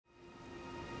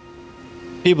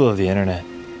People of the internet,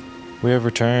 we have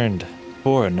returned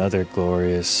for another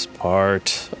glorious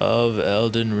part of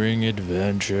Elden Ring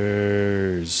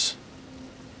adventures.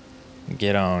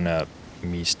 Get on up,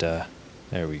 Mista.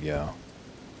 There we go.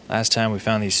 Last time we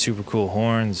found these super cool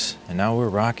horns, and now we're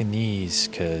rocking these,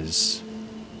 cause...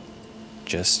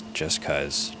 Just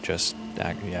cuz.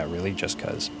 Yeah, really, just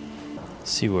cuz. Let's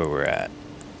see where we're at.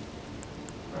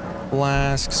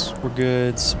 Flasks were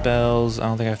good, spells, I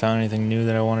don't think I found anything new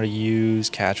that I wanted to use.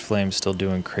 Catch Flame's still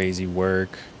doing crazy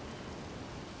work.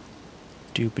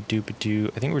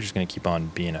 Doopa-doopa-doo. I think we're just gonna keep on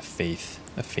being a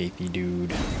faithy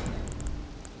dude.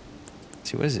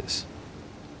 Let's see, what is this?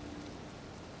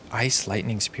 Ice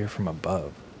Lightning Spear from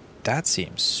above. That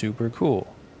seems super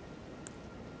cool.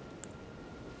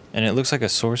 And it looks like a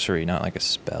sorcery, not like a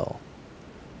spell.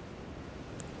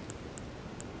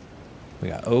 We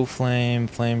got O-Flame,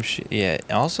 yeah,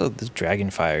 also this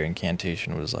Dragonfire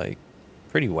incantation was like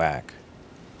pretty whack.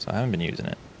 So I haven't been using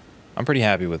it. I'm pretty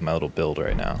happy with my little build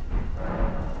right now.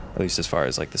 At least as far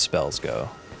as like the spells go.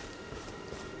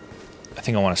 I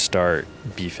think I want to start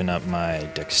beefing up my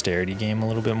dexterity game a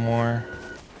little bit more.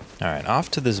 Alright,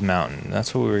 off to this mountain.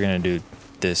 That's what we were going to do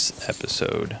this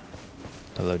episode.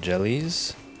 Hello,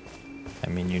 jellies. I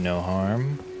mean you no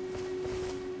harm.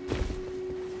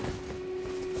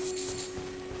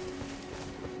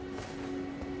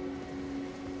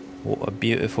 What a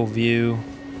beautiful view.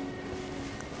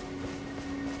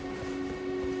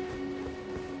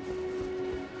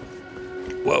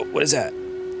 Whoa, what is that?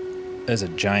 There's a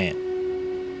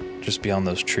giant just beyond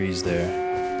those trees there.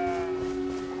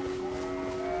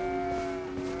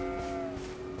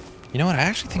 You know what? I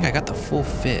actually think I got the full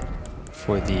fit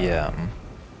for the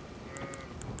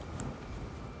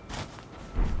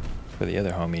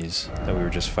other homies that we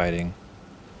were just fighting.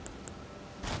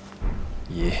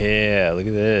 Yeah, look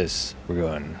at this. We're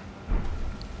going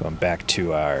back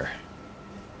to our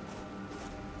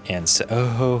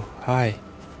oh, hi.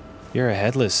 You're a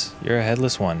headless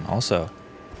one also.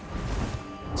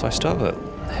 So I still have a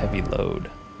heavy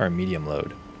load or a medium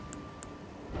load.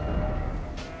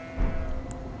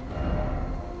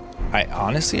 I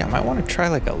might want to try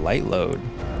like a light load.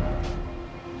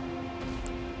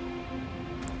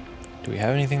 Do we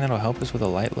have anything that'll help us with a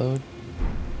light load?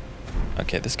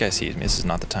 Okay, this guy sees me. This is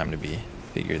not the time to be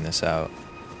figuring this out.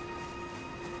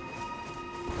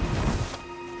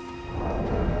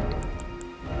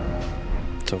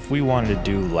 So if we wanted to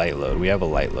do light load, we have a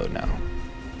light load now.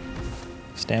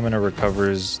 Stamina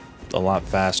recovers a lot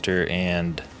faster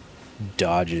and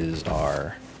dodges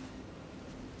are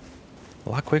a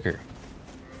lot quicker.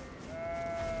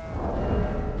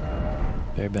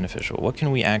 Very beneficial. What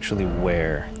can we actually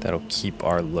wear that'll keep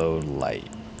our load light?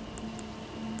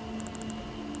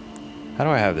 How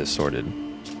do I have this sorted?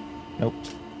 Nope.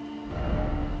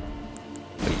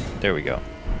 Wait, there we go.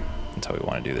 That's how we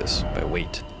want to do this, by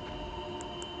weight.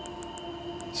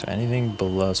 So anything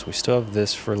below, so we still have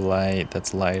this for light,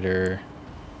 that's lighter.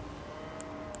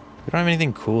 We don't have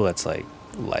anything cool that's like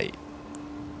light.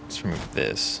 Let's remove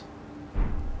this.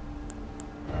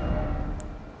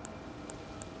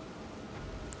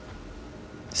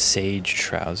 Sage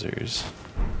trousers.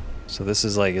 So this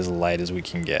is like as light as we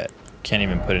can get. Can't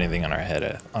even put anything on our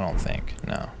head, I don't think.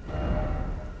 No.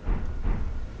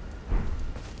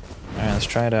 Alright, let's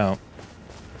try it out.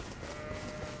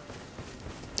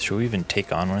 Should we even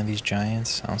take on one of these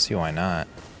giants? I don't see why not.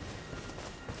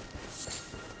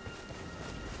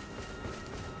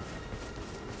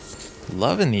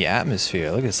 Loving the atmosphere.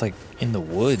 Look, it's like in the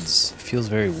woods. It feels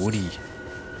very woody.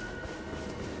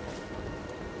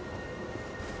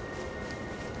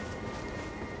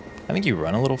 I think you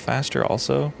run a little faster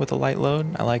also with a light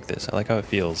load. I like this. I like how it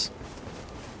feels.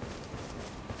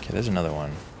 Okay, there's another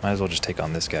one. Might as well just take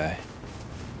on this guy.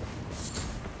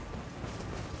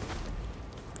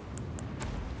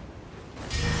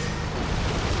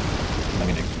 I'm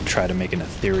going to try to make an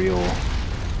ethereal...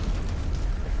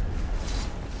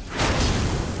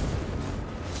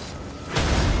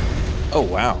 Oh,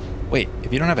 wow. Wait,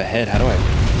 if you don't have a head, how do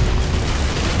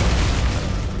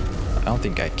I don't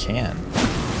think I can.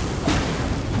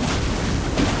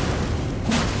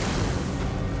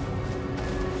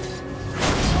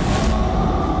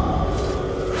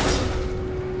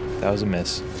 That was a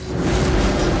miss.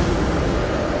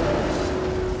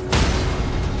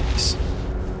 Nice.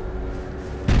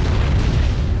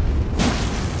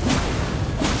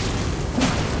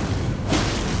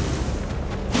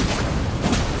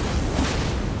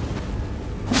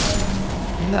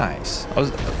 Nice. I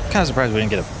was kind of surprised we didn't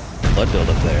get a blood build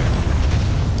up there.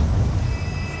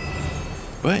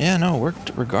 But yeah, no, it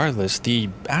worked regardless. The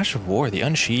Ash of War, the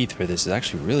Unsheathed for this is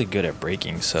actually really good at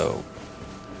breaking, so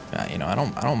You know, I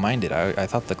don't mind it. I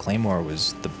thought the Claymore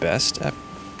was the best at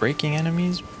breaking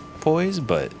enemies' poise,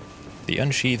 but the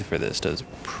Unsheath for this does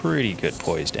pretty good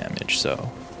poise damage,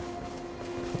 so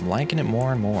I'm liking it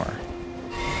more and more.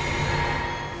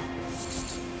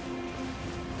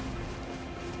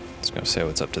 Let's go say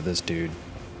what's up to this dude.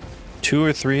 2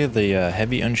 or 3 of the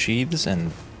heavy Unsheaths,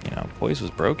 and, you know, poise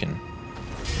was broken.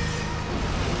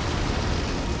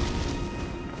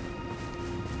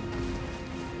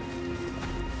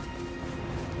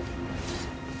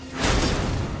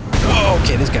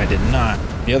 Okay, this guy did not.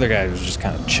 The other guy was just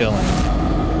kind of chilling.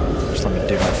 Just let me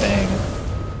do my thing.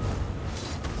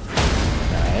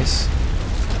 Nice.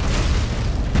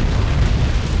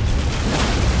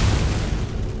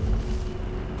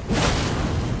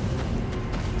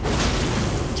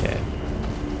 Okay.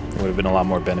 It would have been a lot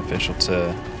more beneficial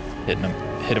to hit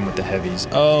him with the heavies.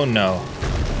 Oh no.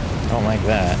 I don't like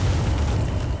that.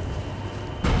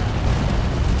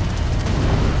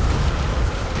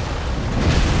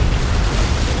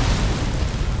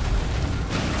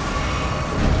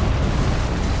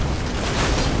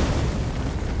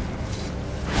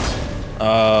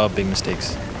 Big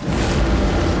mistakes.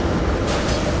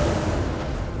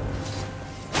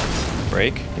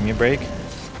 Break? Give me a break.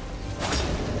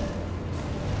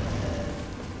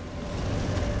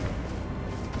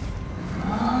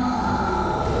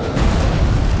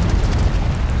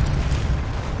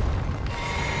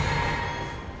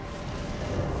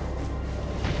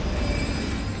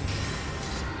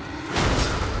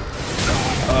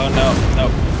 Oh no,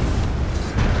 no.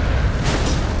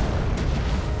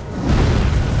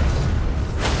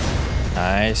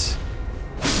 Nice.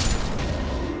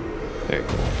 Very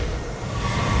cool.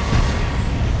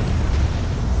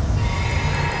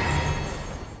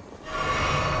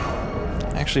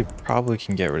 Actually, probably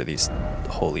can get rid of these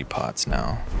holy pots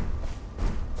now.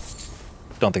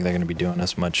 Don't think they're going to be doing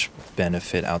us much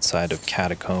benefit outside of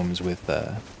catacombs with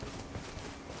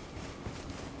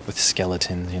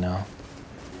skeletons, you know.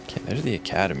 Okay, there's the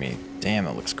academy. Damn,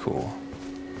 it looks cool.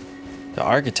 The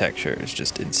architecture is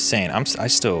just insane. I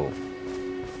still...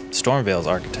 Stormvale's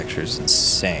architecture is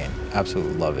insane.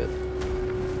 Absolutely love it.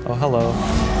 Oh, hello.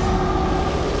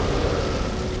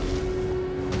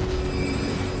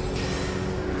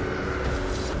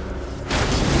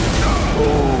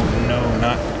 Oh, no,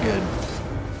 not good.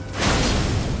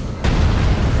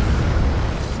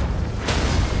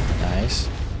 Nice.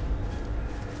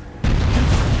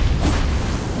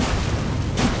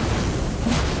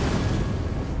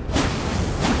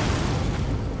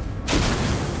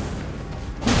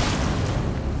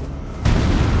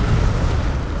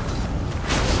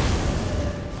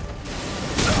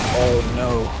 Oh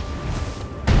no.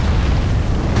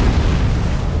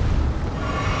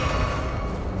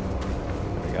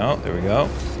 There we go, there we go.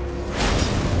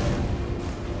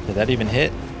 Did that even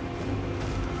hit?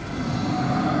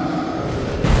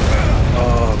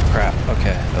 Oh crap,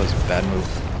 okay, that was a bad move.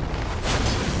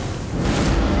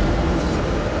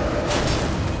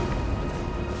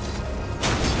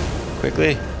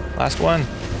 Quickly, last one.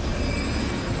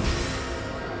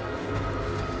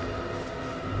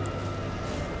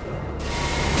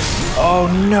 Oh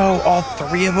no, all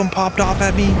 3 of them popped off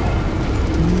at me?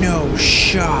 No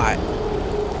shot.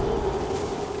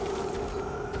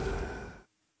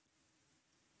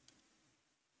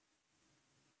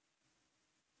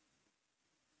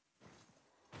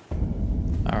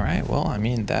 Alright, well, I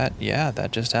mean, that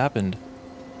just happened.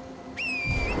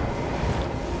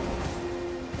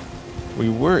 We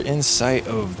were in sight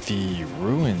of the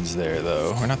ruins there,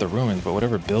 though. Or not the ruins, but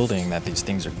whatever building that these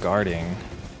things are guarding.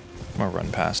 I'm gonna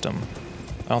run past them.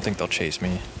 I don't think they'll chase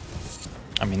me.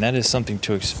 I mean, that is something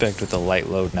to expect with a light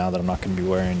load now that I'm not gonna be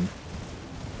wearing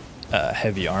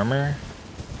heavy armor.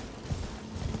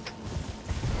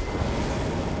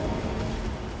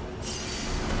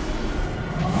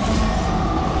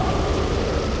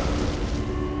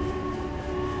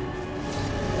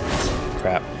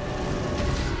 Crap.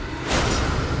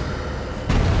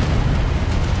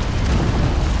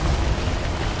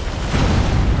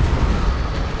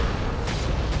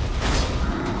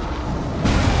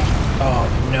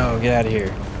 Oh no, get out of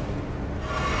here.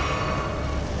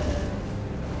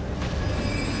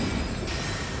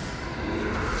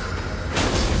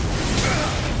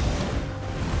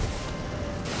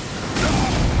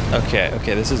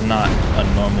 Okay, this is not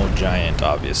a normal giant,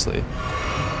 obviously.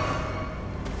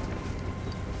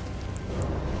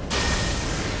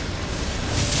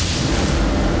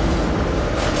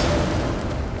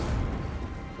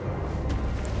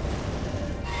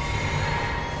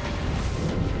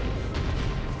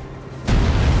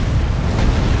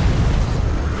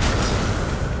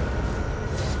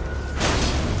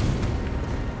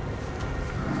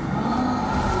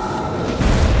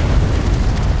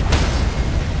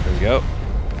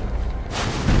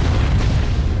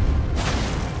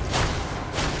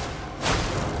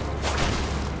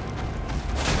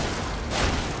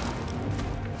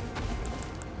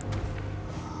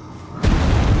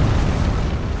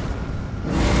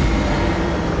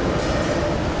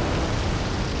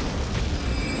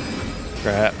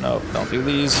 do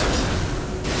these.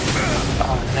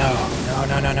 Oh, no. No,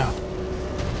 no, no, no.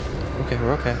 Okay,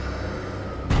 we're okay.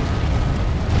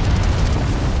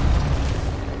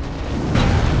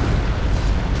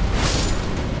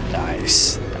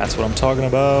 Nice. That's what I'm talking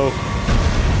about.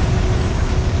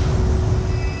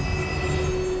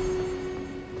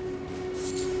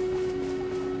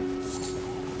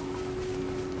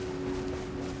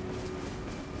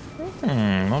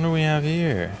 What do we have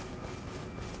here?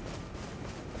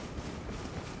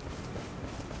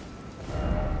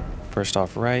 First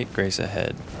off right, Grace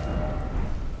ahead.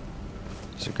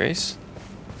 Is it Grace?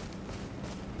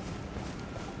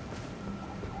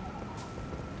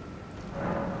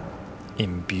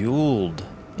 Imbued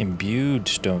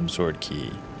Stonesword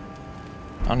Key.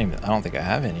 I don't think I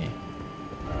have any.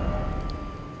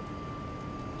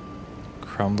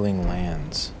 Crumbling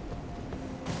lands.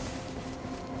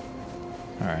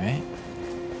 Alright.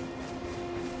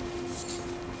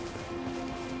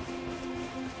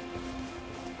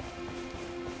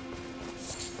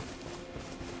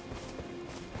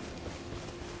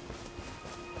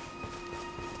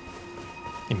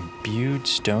 Imbued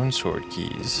Stonesword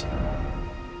Keys.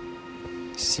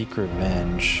 Seek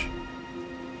revenge.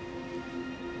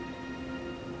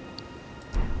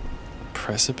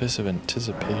 Precipice of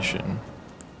anticipation.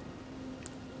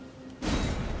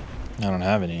 I don't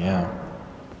have any, yeah.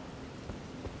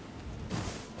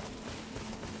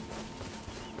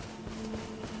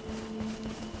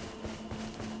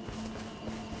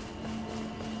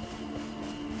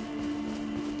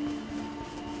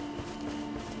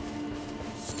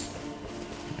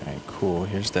 Alright, cool.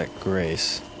 Here's that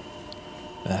Grace.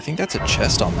 And I think that's a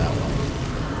chest on that one.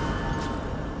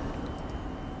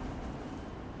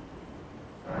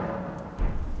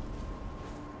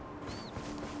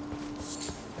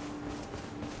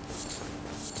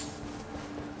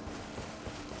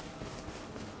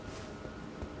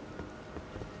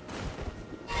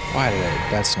 Why did I?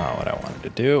 That's not what I wanted to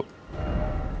do.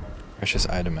 Precious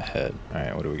item ahead.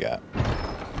 Alright, what do we got?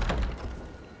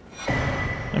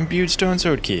 Imbued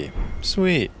Stonesword Key.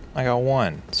 Sweet. I got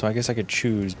one. So I guess I could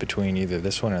choose between either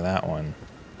this one or that one.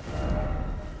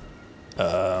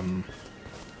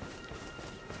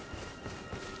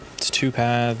 It's two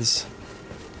paths.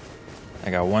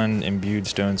 I got one Imbued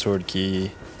Stonesword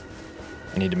Key.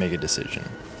 I need to make a decision.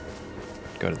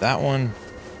 Go to that one,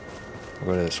 or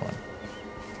go to this one.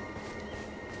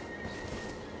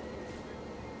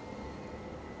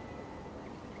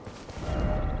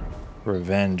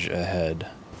 Revenge ahead.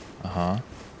 Uh-huh.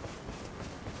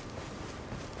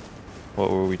 What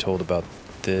were we told about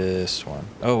this one?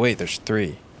 Oh wait, there's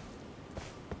three.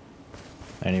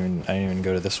 I didn't even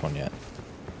go to this one yet.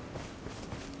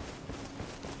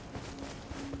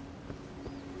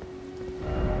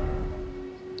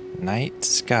 Night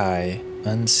sky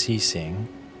unceasing.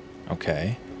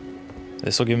 Okay.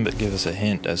 This will give us a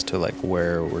hint as to like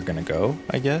where we're gonna go,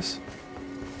 I guess.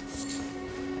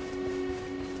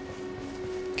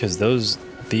 Because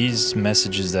these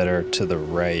messages that are to the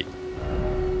right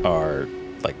are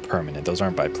like permanent. Those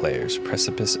aren't by players.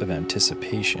 Precipice of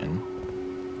anticipation.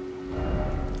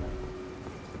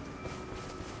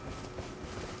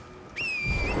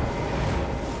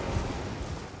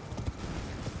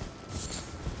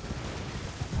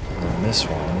 And then this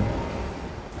one.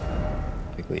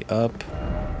 Quickly up.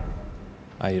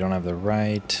 Ah, you don't have the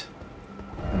right.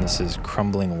 And this is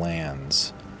crumbling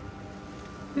lands.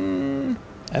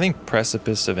 I think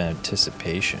Precipice of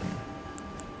Anticipation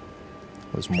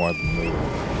was more the move.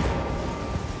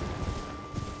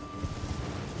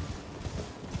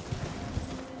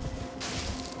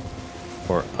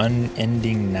 Or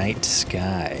Unending Night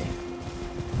Sky.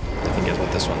 I think is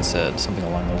what this one said. Something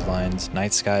along those lines.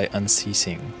 Night Sky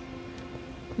Unceasing.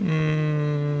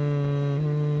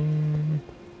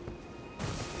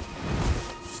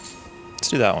 Let's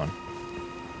do that one.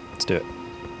 Let's do it.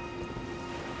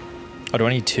 Oh, do I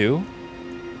need two?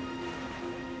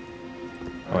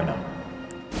 Oh, wait, no.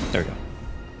 There we go.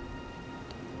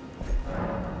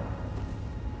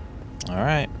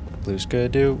 Alright. Blue's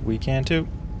good, dude. We can too.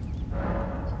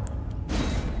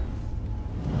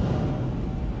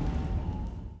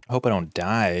 I hope I don't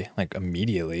die, like,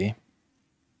 immediately.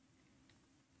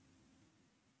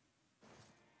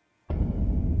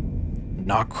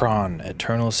 Nokron,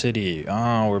 Eternal City.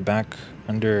 Oh, we're back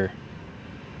under...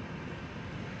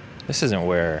 This isn't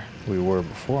where we were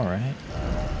before, right?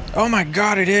 Oh my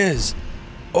god, it is!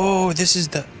 Oh, this is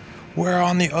the... We're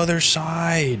on the other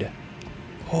side!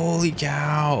 Holy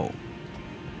cow!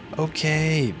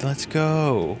 Okay, let's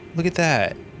go. Look at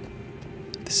that.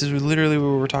 This is literally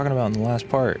what we were talking about in the last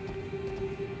part.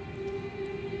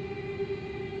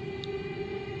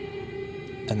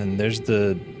 And then there's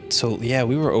the... So, yeah,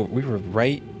 we were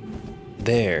right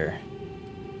there.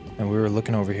 And we were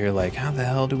looking over here like, how the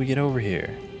hell do we get over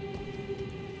here?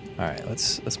 Alright,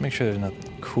 let's make sure there's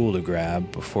nothing cool to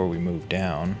grab before we move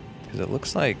down. Because it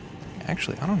looks like...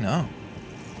 Actually, I don't know.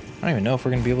 I don't even know if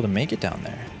we're going to be able to make it down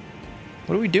there.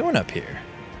 What are we doing up here?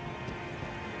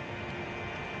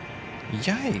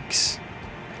 Yikes.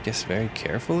 I guess very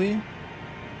carefully?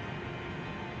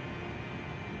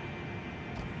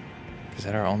 Is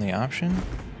that our only option?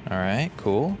 Alright,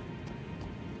 cool.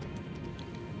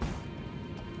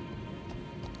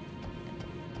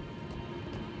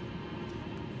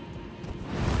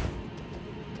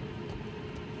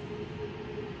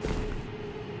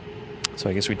 So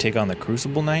I guess we take on the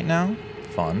Crucible Knight now.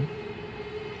 Fun.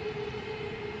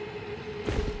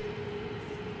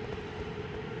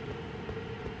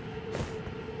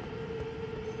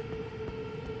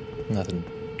 Nothing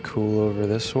cool over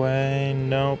this way.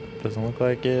 Nope, doesn't look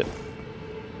like it.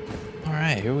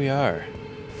 Alright, here we are.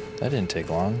 That didn't take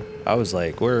long. I was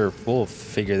like, we'll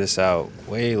figure this out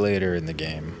way later in the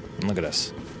game. And look at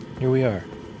us. Here we are.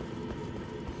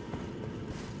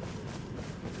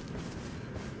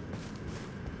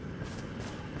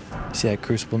 See that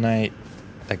Crucible Knight?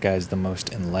 That guy's the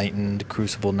most enlightened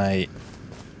Crucible Knight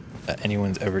that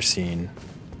anyone's ever seen.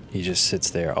 He just sits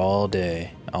there all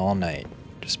day, all night,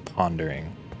 just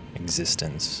pondering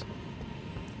existence.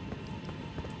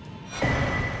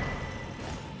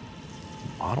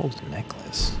 Mottled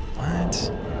necklace?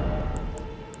 What?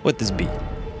 What this be?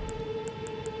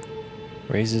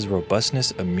 Raises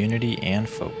robustness, immunity, and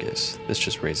focus. This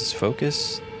just raises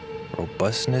focus,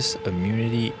 robustness,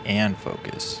 immunity, and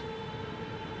focus.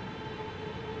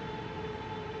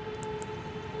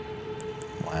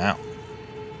 Wow.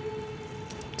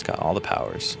 It's got all the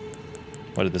powers.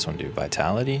 What did this one do?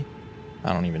 Vitality?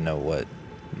 I don't even know what,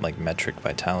 like, metric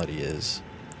vitality is.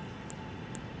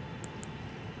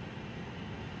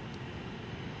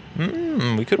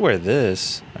 We could wear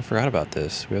this. I forgot about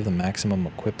this. We have the maximum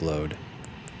equip load.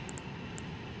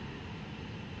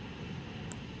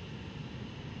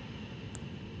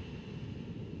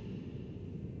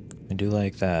 I do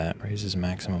like that. Raises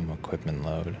maximum equipment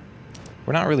load.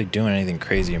 We're not really doing anything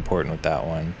crazy important with that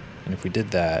one. And if we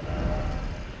did that,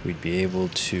 we'd be able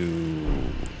to...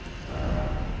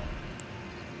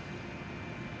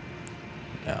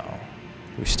 No.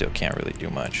 We still can't really do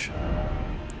much.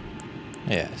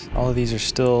 Yes, all of these are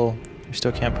still... We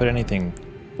still can't put anything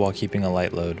while keeping a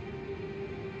light load.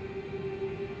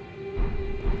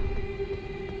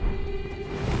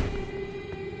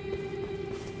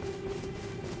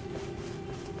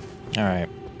 Alright.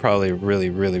 Probably a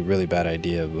really bad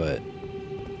idea, but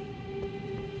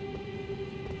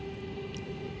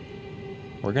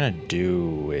we're gonna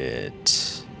do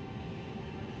it.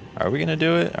 Are we gonna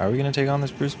do it? Are we gonna take on this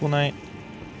Crucible Knight?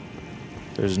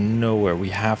 There's nowhere. We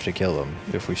have to kill him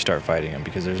if we start fighting him,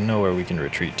 because there's nowhere we can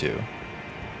retreat to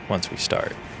once we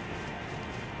start.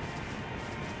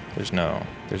 There's no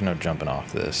jumping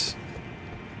off this.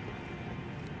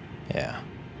 Yeah.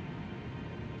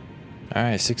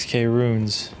 Alright, 6k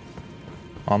runes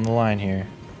on the line here.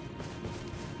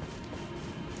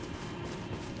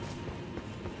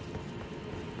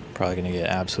 Probably gonna get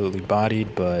absolutely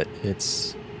bodied, but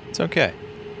it's okay.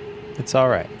 It's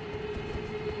alright.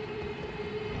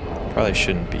 Probably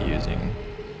shouldn't be using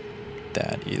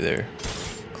that either.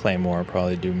 Claymore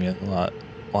probably do me a lot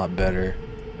better.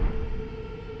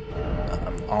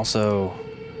 Also,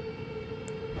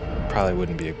 probably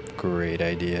wouldn't be a great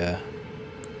idea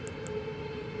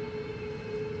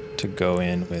to go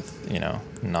in with, you know,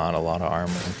 not a lot of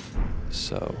armor.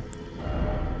 So,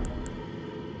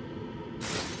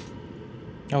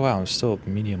 oh wow, I'm still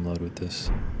medium load with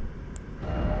this.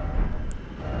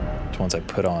 It's once I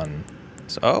put on.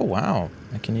 So, oh wow,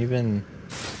 I can even.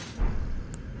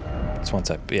 It's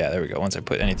once I, yeah, there we go. Once I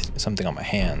put something on my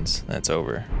hands, then it's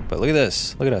over. But look at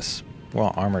this. Look at us. We're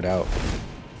all armored out.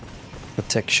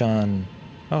 Protection.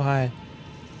 Oh hi.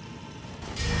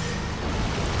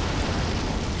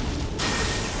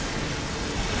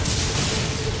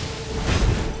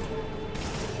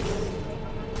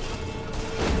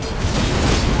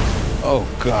 Oh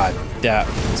god, that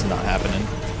is not happening.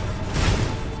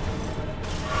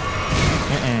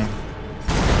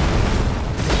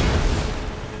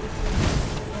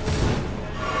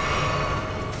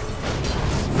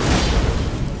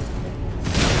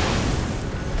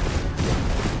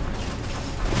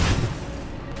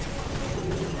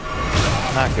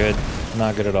 Not good.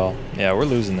 Not good at all. Yeah, we're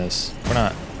losing this. We're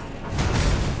not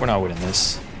winning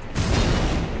this.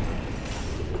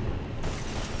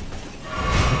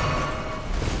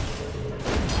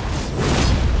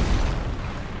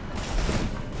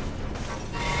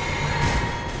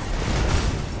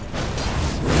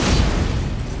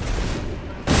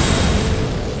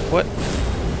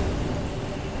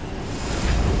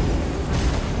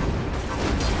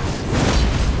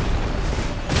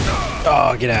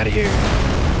 Oh, get out of here.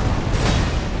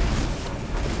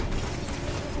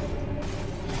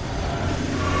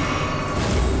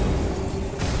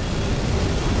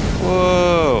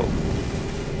 Whoa.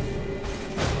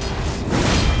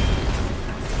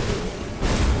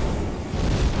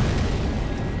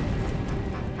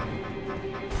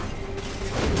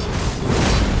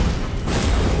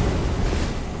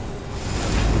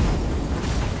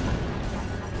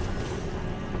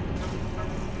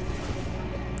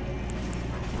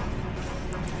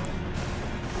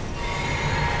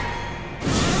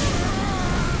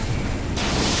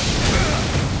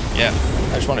 Yeah,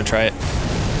 I just want to try it.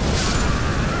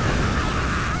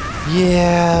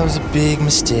 Yeah, it was a big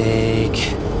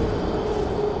mistake.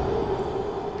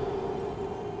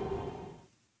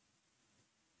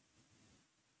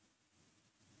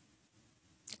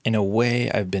 In a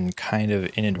way, I've been kind of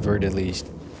inadvertently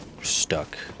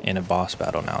stuck in a boss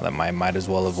battle now that I might as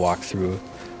well have walked through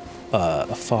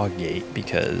a fog gate,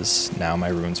 because now my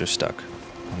runes are stuck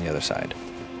on the other side.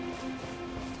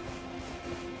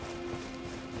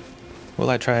 Will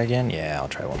I try again? Yeah, I'll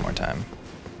try one more time.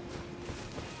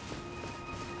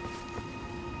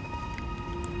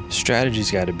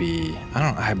 Strategy's got to be,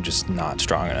 I'm just not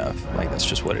strong enough. Like, that's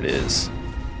just what it is.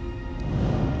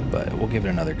 But we'll give it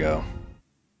another go.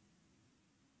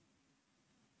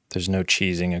 There's no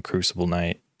cheesing a Crucible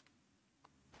night.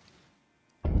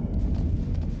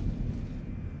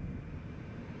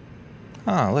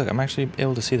 Ah, look, I'm actually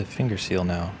able to see the finger seal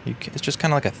now. It's just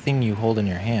kind of like a thing you hold in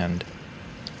your hand.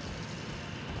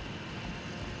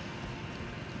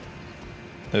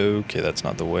 Okay, that's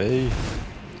not the way.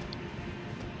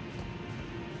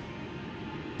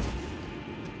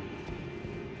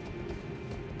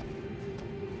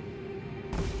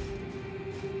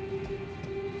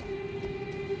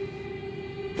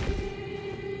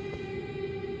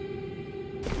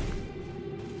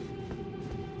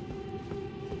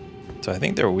 So I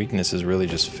think their weakness is really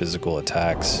just physical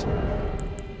attacks.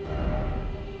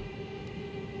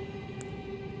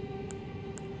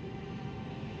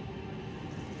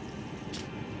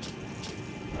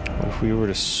 What if we were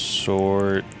to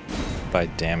sort by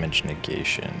damage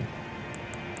negation?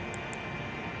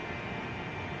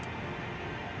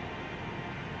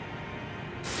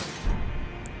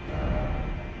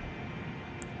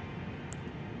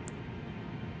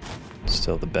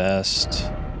 Still the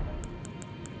best.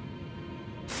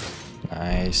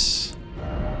 Nice.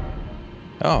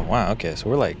 Oh, wow, okay, so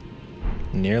we're like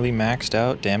nearly maxed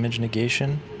out damage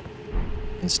negation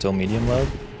and still medium load.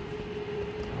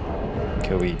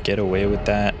 Could we get away with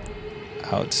that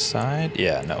outside?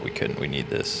 Yeah, no, we couldn't. We need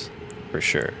this for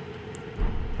sure.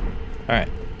 Alright,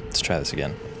 let's try this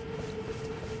again.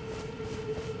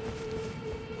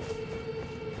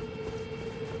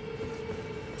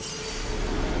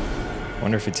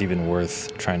 Wonder if it's even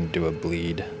worth trying to do a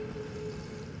bleed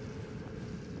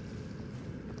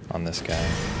on this guy.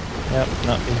 Yep,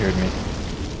 no, he heard me.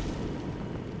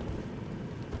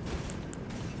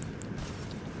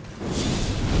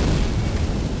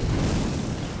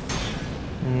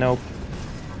 Nope.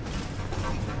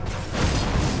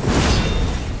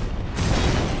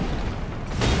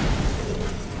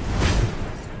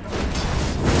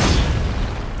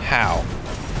 How?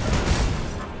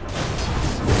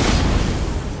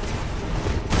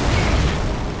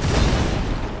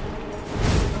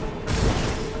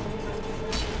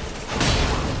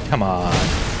 Come on.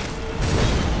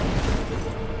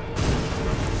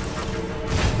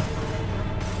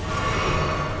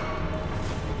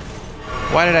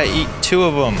 Why did I eat two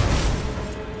of them?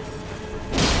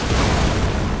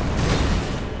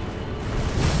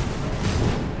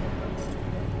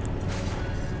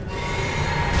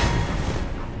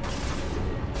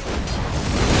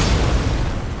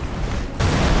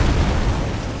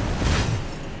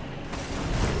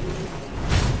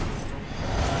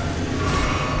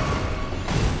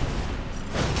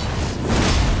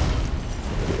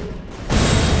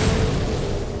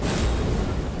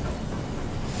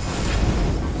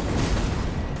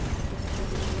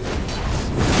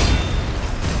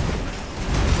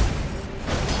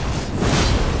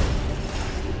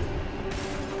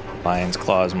 Lion's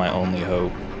Claw is my only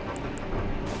hope.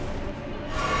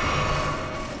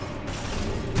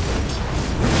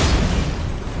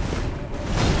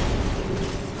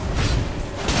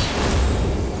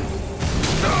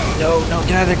 No, no,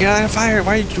 get out of there, get out of the fire!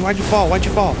 Why'd you fall? Why'd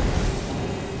you fall?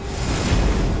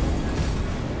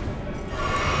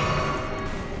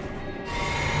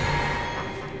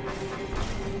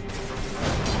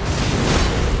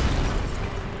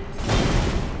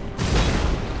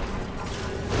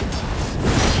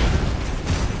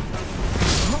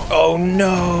 Oh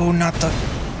no, not the...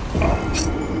 Oh.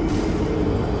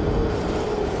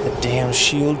 Damn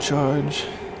shield charge.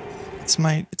 It's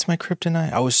my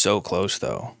kryptonite. I was so close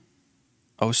though.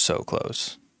 I was so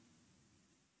close.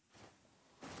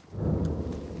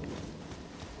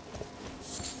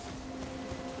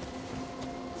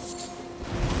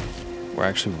 We're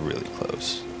actually really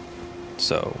close.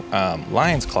 So,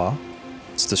 Lion's Claw.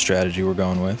 It's the strategy we're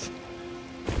going with.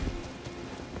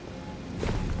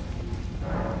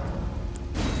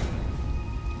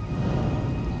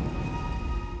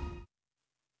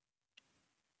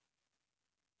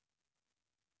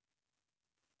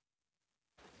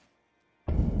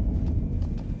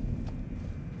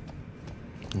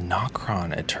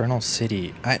 Nokron, Eternal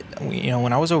City.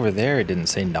 When I was over there, it didn't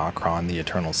say Nokron, the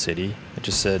Eternal City. It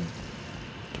just said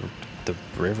the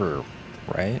river,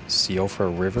 right?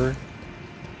 Siofra River.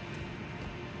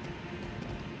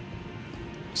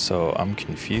 So I'm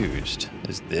confused.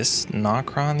 Is this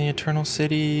Nokron, the Eternal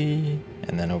City?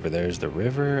 And then over there's the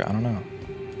river? I don't know.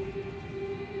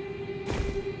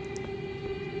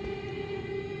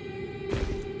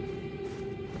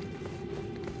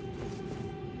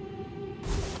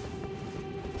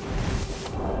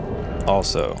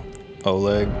 Also,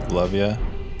 Oleg, love ya,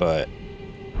 but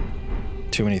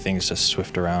too many things to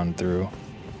sift through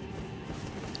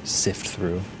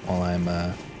while I'm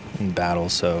in battle,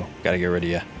 so gotta get rid of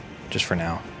you, just for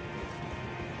now.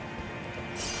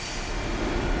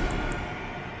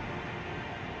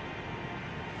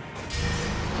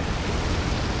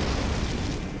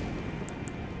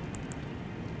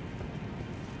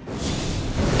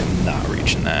 I'm not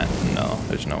reaching that. No,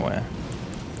 there's no way.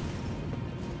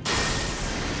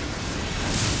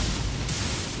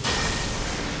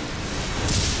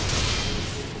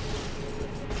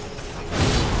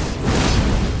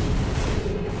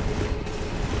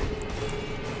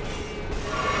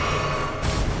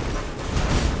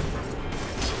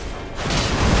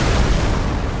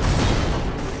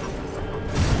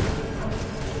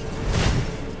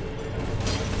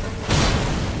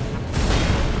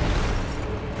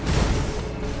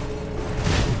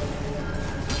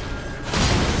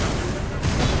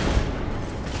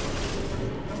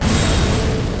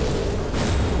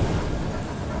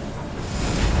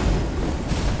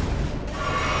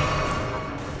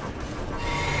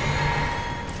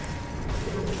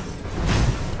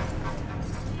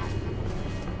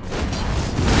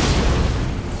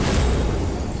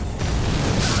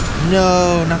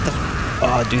 No, not the...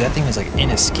 Oh, dude, that thing is like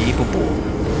inescapable.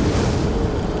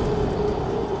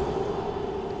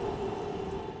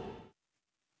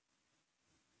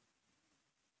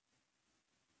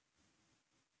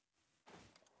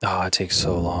 Oh, it takes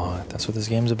so long. That's what this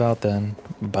game's about then.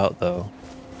 Though.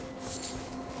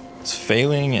 It's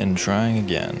failing and trying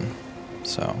again.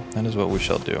 So, that is what we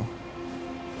shall do.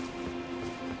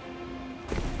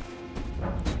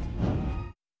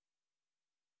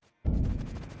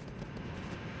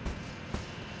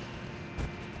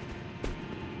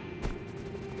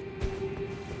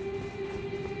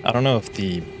 I don't know if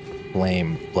the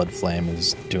blood flame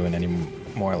is doing any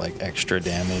more like extra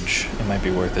damage. It might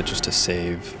be worth it just to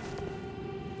save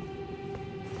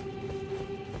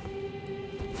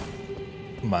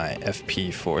my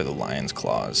FP for the Lion's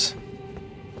Claws.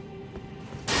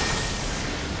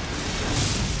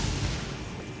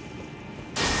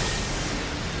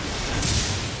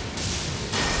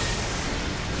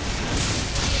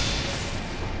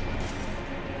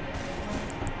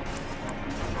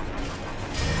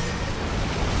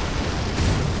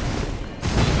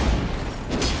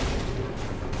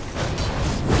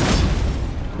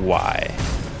 Why?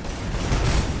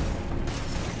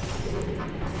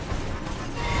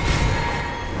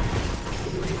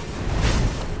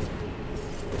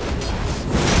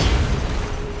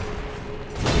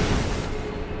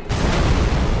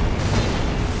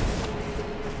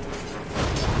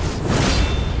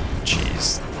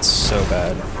 Jeez, it's so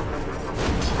bad.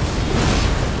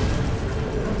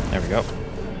 There we go.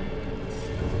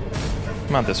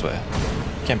 Come out this way.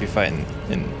 Can't be fighting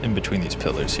in between these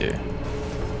pillars here.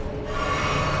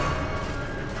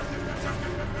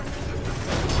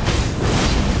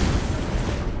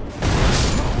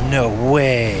 No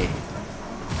way!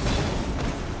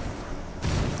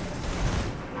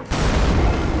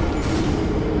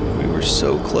 We were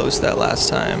so close that last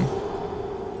time.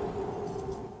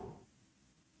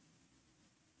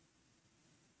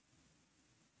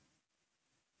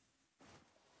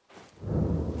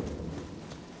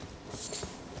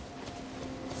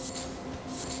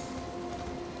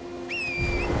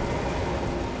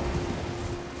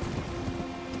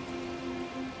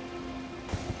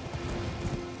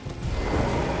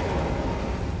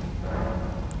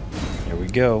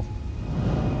 Go.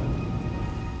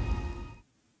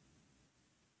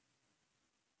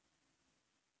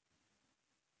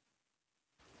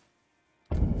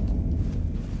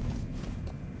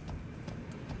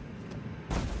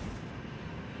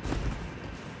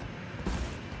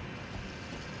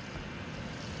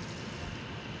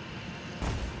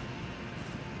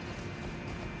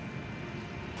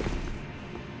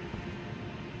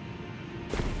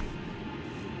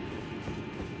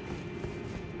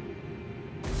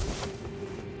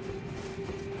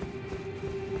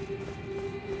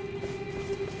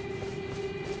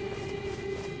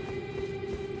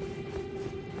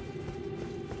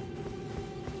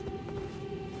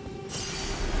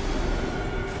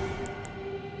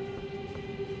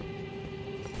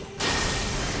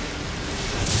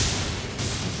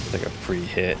 Like a free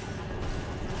hit.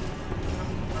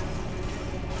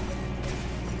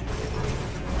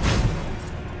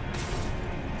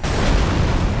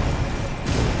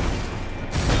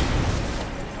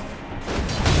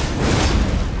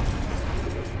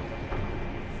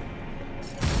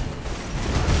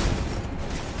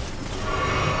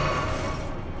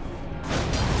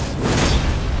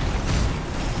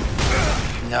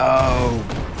 No!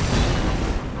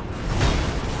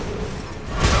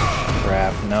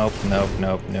 Crap. Nope, nope,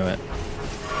 nope. Knew it.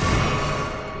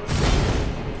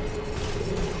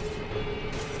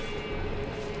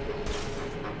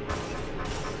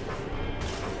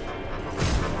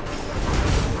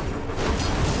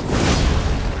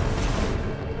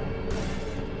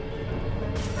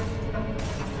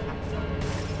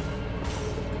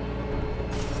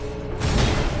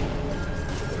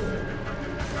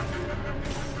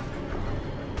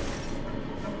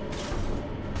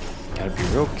 Gotta be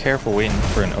real careful waiting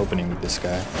for an opening with this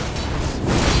guy.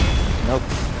 Nope.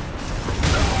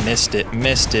 Missed it.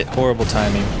 Missed it. Horrible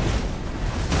timing.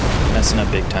 Messing up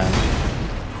big time.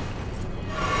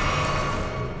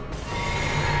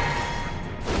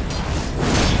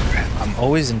 I'm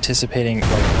always anticipating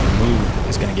like a move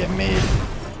is gonna get made.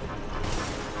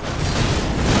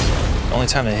 The only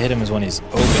time I hit him is when he's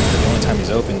open, but the only time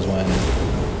he's open is when...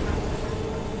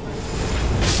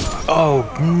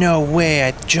 Oh, no way,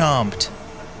 I jumped.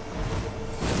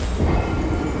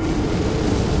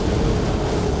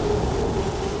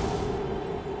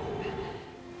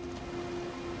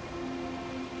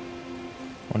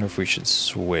 Wonder if we should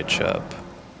switch up.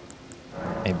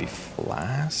 Maybe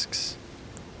flasks?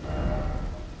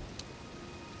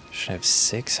 Should I have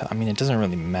 6? I mean, it doesn't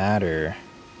really matter.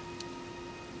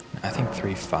 I think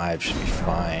 3-5 should be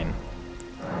fine.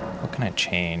 What can I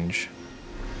change?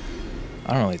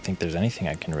 I don't really think there's anything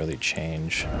I can really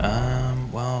change.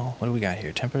 Well, what do we got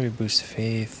here? Temporary boost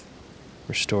faith,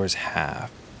 restores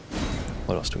half.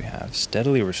 What else do we have?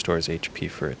 Steadily restores HP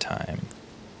for a time.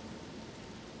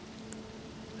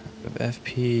 Of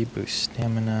FP, boost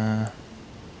stamina.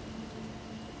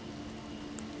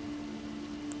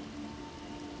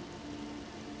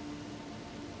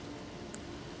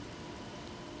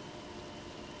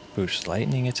 Boost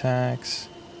lightning attacks,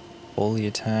 holy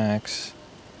attacks.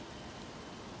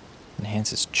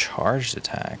 Enhances charged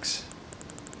attacks.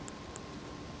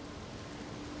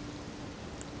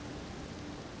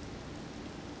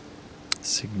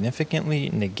 Significantly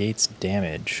negates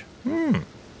damage.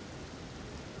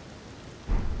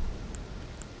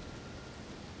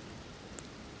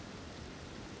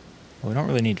 We don't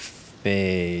really need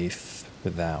faith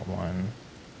for that one,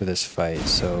 for this fight.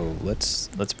 So let's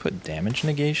put damage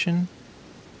negation.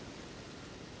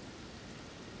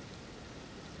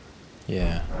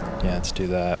 Yeah, let's do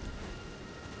that.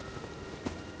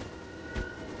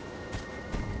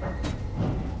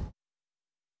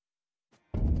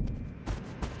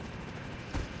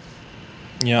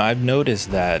 You know, I've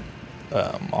noticed that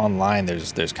online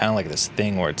there's kind of like this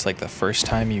thing where it's like the first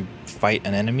time you fight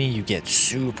an enemy, you get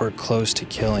super close to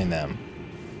killing them.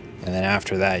 And then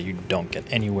after that, you don't get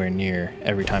anywhere near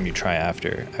every time you try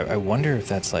after. I wonder if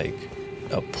that's like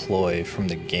a ploy from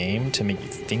the game to make you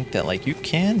think that like you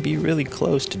can be really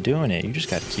close to doing it. You just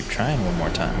got to keep trying one more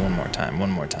time, one more time,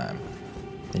 one more time.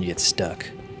 Then you get stuck.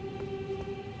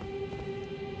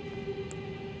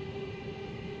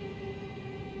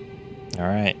 All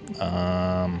right,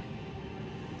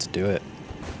 let's do it.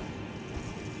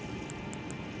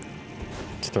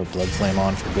 Let's throw Blood Flame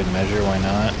on for good measure. Why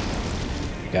not?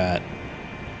 We got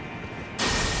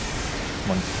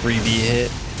one freebie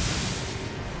hit.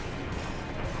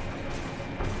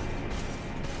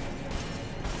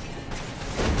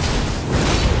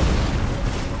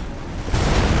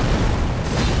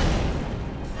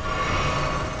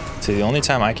 So the only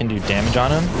time I can do damage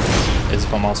on him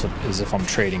is if I'm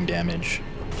trading damage.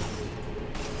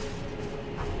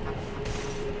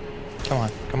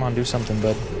 Come on, do something,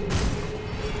 bud.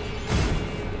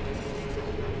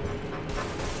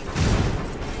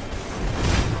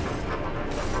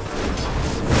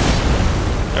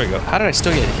 There we go. How did I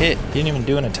still get hit? He didn't even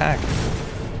do an attack.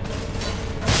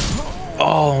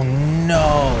 Oh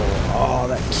no! Oh,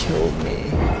 that killed me.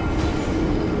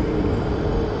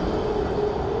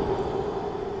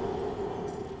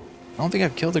 I don't think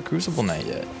I've killed a Crucible Knight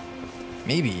yet.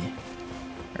 Maybe.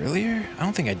 Earlier? I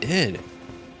don't think I did.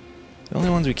 The only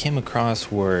ones we came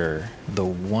across were the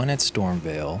one at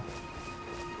Stormvale,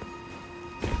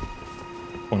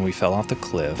 when we fell off the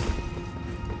cliff.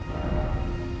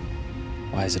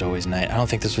 Why is it always night? I don't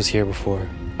think this was here before.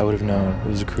 I would have known. It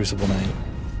was a Crucible Knight.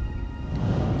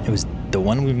 It was the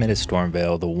one we met at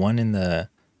Stormvale, the one in the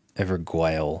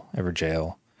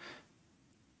Everjail,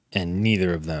 and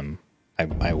neither of them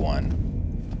I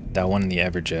won. That one in the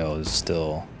Everjail is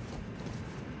still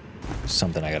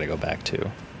something I gotta go back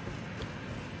to.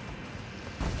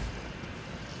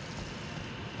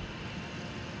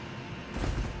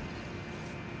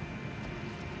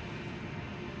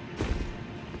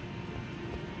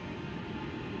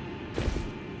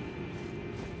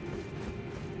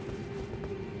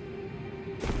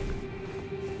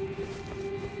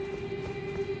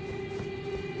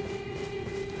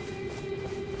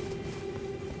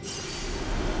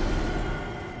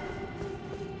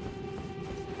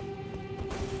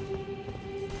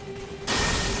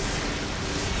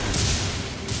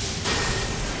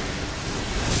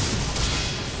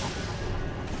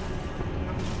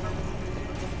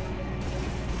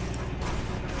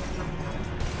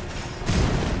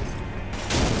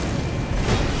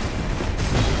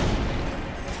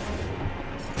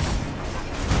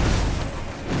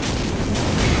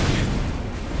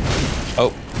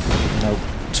 Oh, no,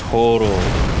 totally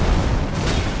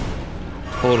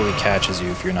catches you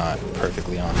if you're not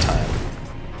perfectly on time.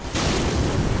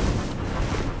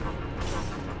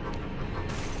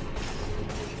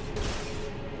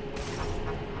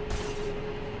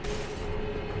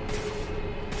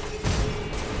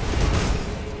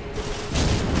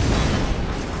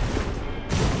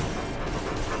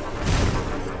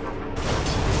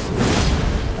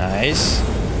 Nice.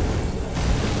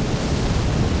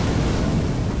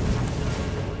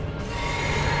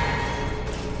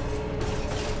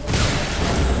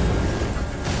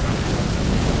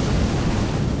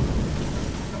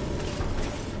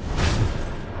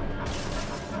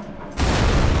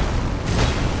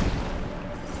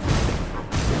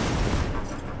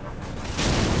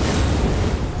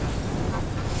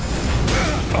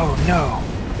 Oh no.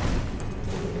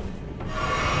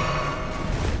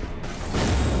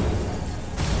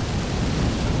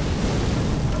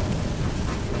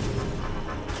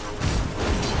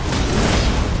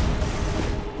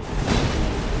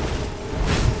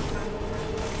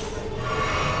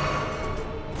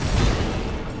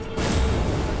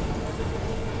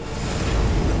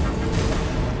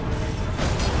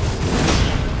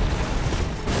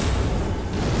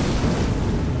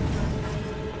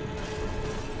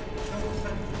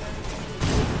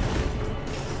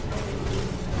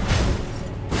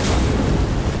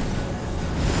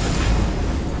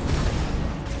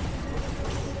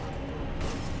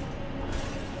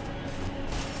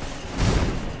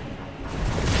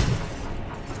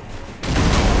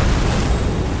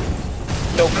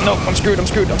 No, I'm screwed.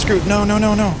 No. No,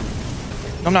 I'm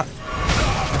not.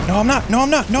 No, I'm not. No,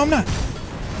 I'm not.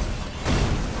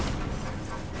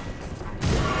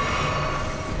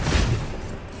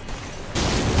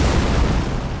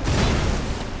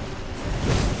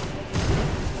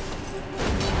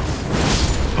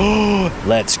 Oh,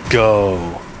 let's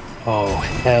go. Oh,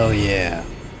 hell yeah.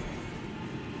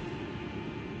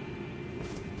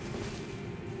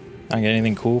 I don't get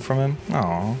anything cool from him?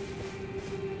 Aw.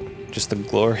 Just the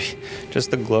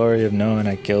glory of knowing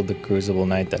I killed the Crucible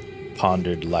Knight that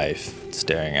pondered life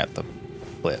staring at the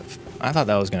cliff. I thought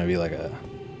that was gonna be like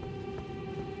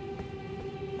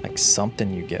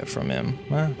something you get from him.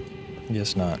 Well,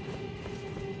 guess not.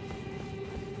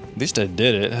 At least I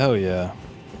did it, hell yeah.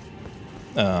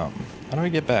 How do I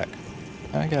get back?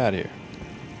 How do I get out of here?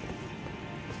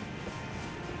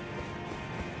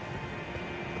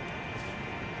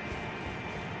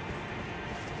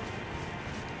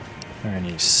 Are there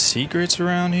any secrets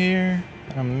around here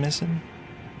that I'm missing?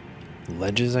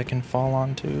 Ledges I can fall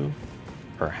onto?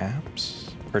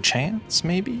 Perhaps? Perchance,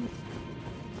 maybe?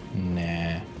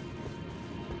 Nah.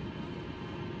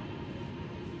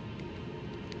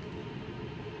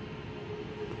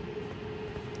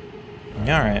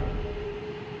 Alright.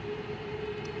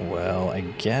 Well, I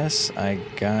guess I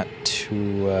got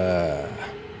to,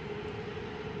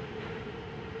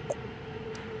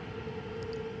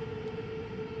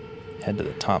 head to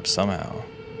the top somehow.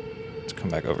 Let's come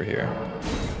back over here.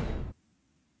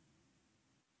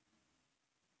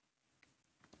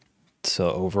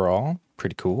 So overall,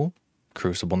 pretty cool.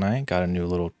 Crucible Knight, got a new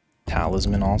little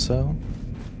talisman also.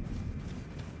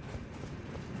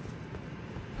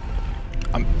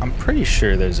 I'm pretty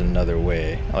sure there's another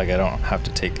way. Like, I don't have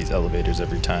to take these elevators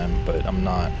every time, but I'm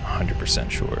not 100%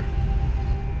 sure.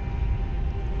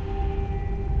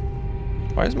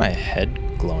 Why is my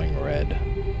head glowing red?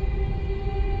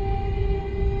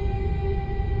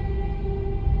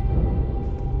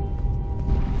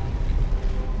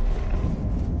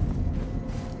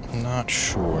 Not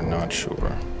sure.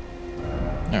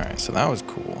 Alright, so that was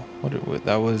cool.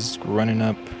 That was running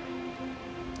up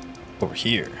over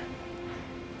here.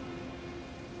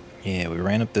 Yeah, we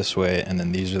ran up this way, and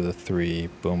then these are the 3.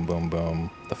 Boom, boom,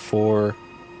 boom. The 4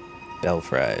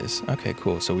 belfries. Okay,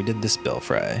 cool. So we did this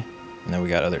belfry, and then we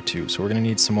got other 2. So we're going to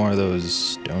need some more of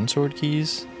those stonesword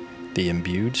keys. The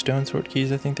imbued stonesword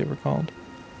keys, I think they were called.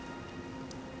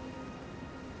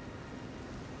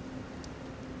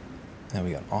 Then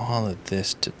we got all of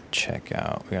this to check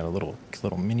out. We got a little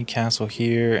mini castle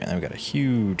here, and then we got a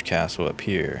huge castle up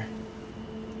here.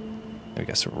 We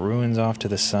got some ruins off to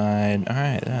the side.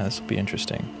 Alright, yeah, this will be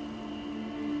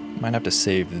interesting. Might have to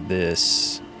save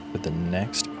this for the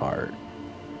next part.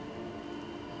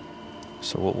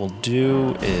 So what we'll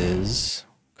do is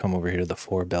come over here to the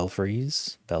 4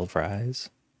 belfries.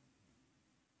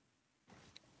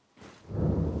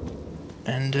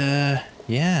 And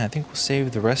yeah, I think we'll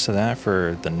save the rest of that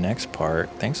for the next part.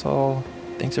 Thanks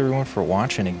everyone for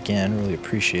watching again. Really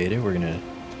appreciate it. We're gonna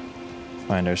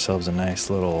find ourselves a nice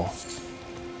little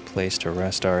place to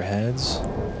rest our heads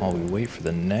while we wait for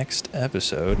the next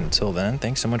episode. Until then,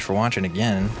 thanks so much for watching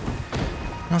again.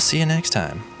 I'll see you next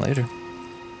time. Later.